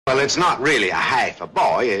Well, it's not really a half a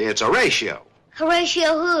boy, it's a ratio.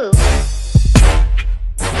 Horatio who?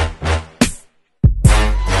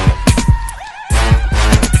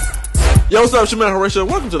 Yo, what's up, it's your man Horatio.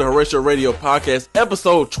 Welcome to the Horatio Radio Podcast,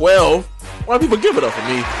 episode 12. Why people give it up for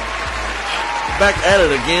me? Back at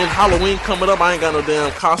it again. Halloween coming up. I ain't got no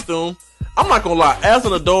damn costume. I'm not gonna lie. As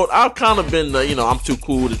an adult, I've kind of been, I'm too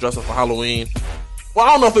cool to dress up for Halloween. Well,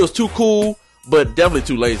 I don't know if it was too cool, but definitely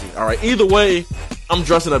too lazy. All right. Either way, I'm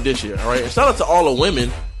dressing up this year. All right. And shout out to all the women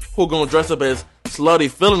who are gonna dress up as slutty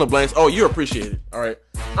fill in the blanks. Oh, you're appreciated. All right.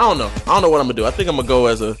 I don't know what I'm gonna do. I think I'm gonna go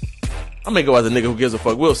as a nigga who gives a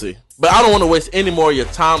fuck. We'll see. But I don't want to waste any more of your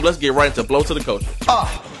time. Let's get right into blow to the culture. Oh,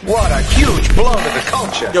 what a huge blow to the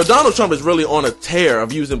culture. Yo, Donald Trump is really on a tear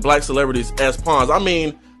of using black celebrities as pawns. I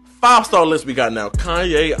mean, 5-star list we got now.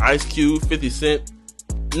 Kanye, Ice Cube, 50 Cent.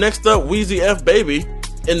 Next up, Weezy F Baby.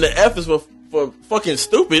 And the F is for fucking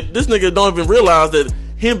stupid. This nigga don't even realize that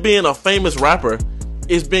him being a famous rapper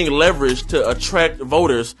is being leveraged to attract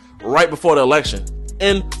voters right before the election.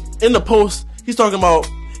 And in the post, he's talking about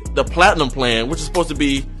the Platinum Plan, which is supposed to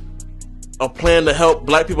be a plan to help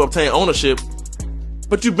black people obtain ownership.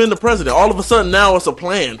 But you've been the president. All of a sudden now it's a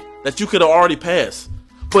plan that you could have already passed.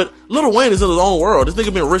 But Lil Wayne is in his own world. This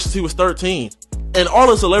nigga been rich since he was 13. And all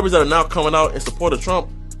the celebrities that are now coming out in support of Trump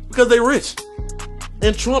because they rich.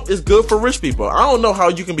 And Trump is good for rich people. I don't know how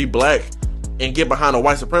you can be black and get behind a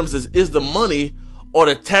white supremacist. Is the money or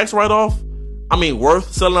the tax write-off,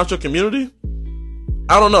 worth selling out your community?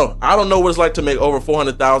 I don't know. I don't know what it's like to make over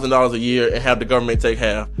 $400,000 a year and have the government take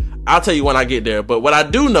half. I'll tell you when I get there. But what I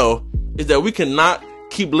do know is that we cannot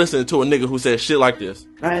keep listening to a nigga who says shit like this.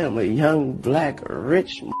 I am a young, black,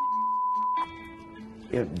 rich.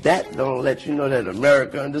 If that don't let you know that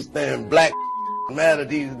America understands black matter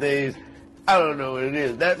these days, I don't know what it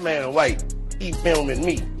is. That man white, he filming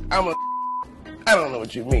me. I don't know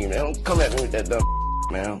what you mean, man. Don't come at me with that dumb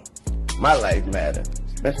man. My life matters,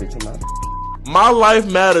 especially to my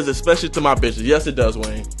life matters, especially to my bitches. Yes, it does,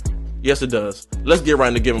 Wayne. Yes, it does. Let's get right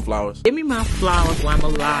into giving flowers. Give me my flowers while I'm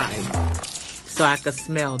alive, so I can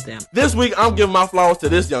smell them. This week, I'm giving my flowers to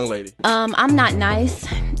this young lady. I'm not nice,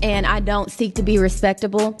 and I don't seek to be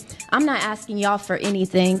respectable. I'm not asking y'all for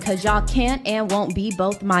anything, because y'all can't and won't be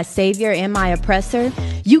both my savior and my oppressor.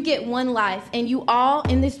 You get one life, and you all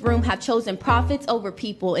in this room have chosen profits over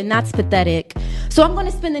people, and that's pathetic. So I'm going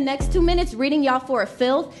to spend the next 2 minutes reading y'all for a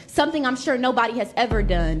filth, something I'm sure nobody has ever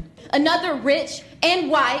done. Another rich and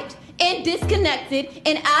white and disconnected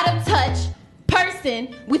and out of touch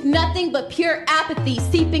person with nothing but pure apathy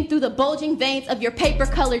seeping through the bulging veins of your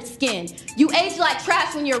paper-colored skin. You age like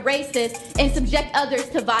trash when you're racist and subject others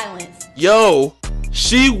to violence. Yo,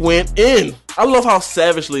 she went in. I love how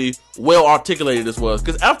savagely well articulated this was.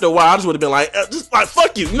 Because after a while, I just would have been like,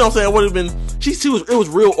 fuck you. You know what I'm saying? It would have been. It was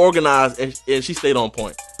real organized and she stayed on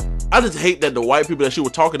point. I just hate that the white people that she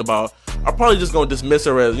was talking about are probably just going to dismiss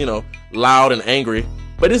her as, loud and angry.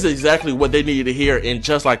 But this is exactly what they needed to hear, and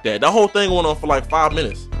just like that. That whole thing went on for like 5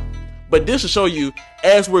 minutes. But this should show you,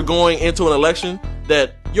 as we're going into an election,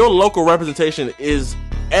 that your local representation is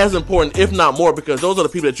as important, if not more, because those are the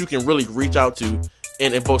people that you can really reach out to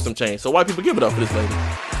and invoke some change. So white people, give it up for this lady.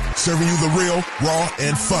 Serving you the real, raw,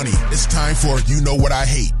 and funny. It's time for You Know What I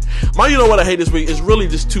Hate. My You Know What I Hate this week is really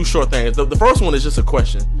just two short things. The first one is just a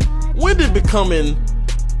question. When did becoming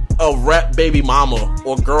a rap baby mama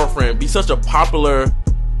or girlfriend be such a popular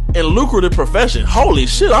and lucrative profession? Holy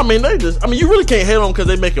shit. You really can't hate on because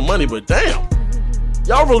they making money, but damn.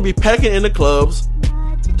 Y'all really be packing in the clubs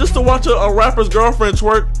just to watch a rapper's girlfriend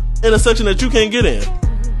twerk in a section that you can't get in.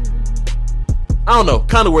 I don't know.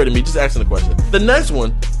 Kind of weird to me. Just asking the question. The next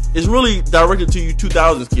one is really directed to you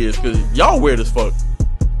 2000s kids because y'all weird as fuck.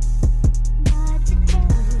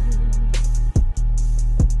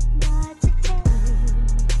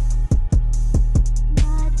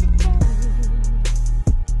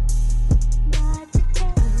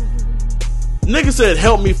 Nigga said,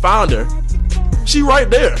 help me find her. She right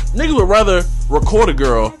there. Niggas would rather record a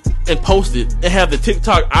girl and post it and have the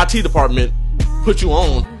TikTok IT department put you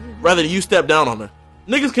on rather than you step down on her.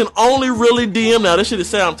 Niggas can only really DM now. This shit is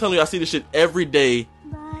sad. I'm telling you, I see this shit every day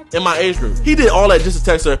in my age group. He did all that just to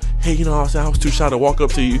text her, hey, I was too shy to walk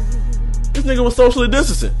up to you. This nigga was socially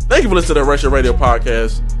distancing. Thank you for listening to the Horatio Radio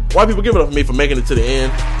Podcast. White people, give it up for me for making it to the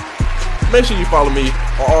end. Make sure you follow me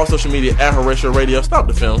on all social media at Horatio Radio. Stop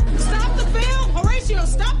the film. Stop the film! Horatio,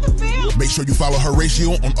 stop the film! Make sure you follow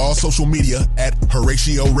Horatio on all social media at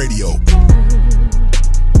Horatio Radio.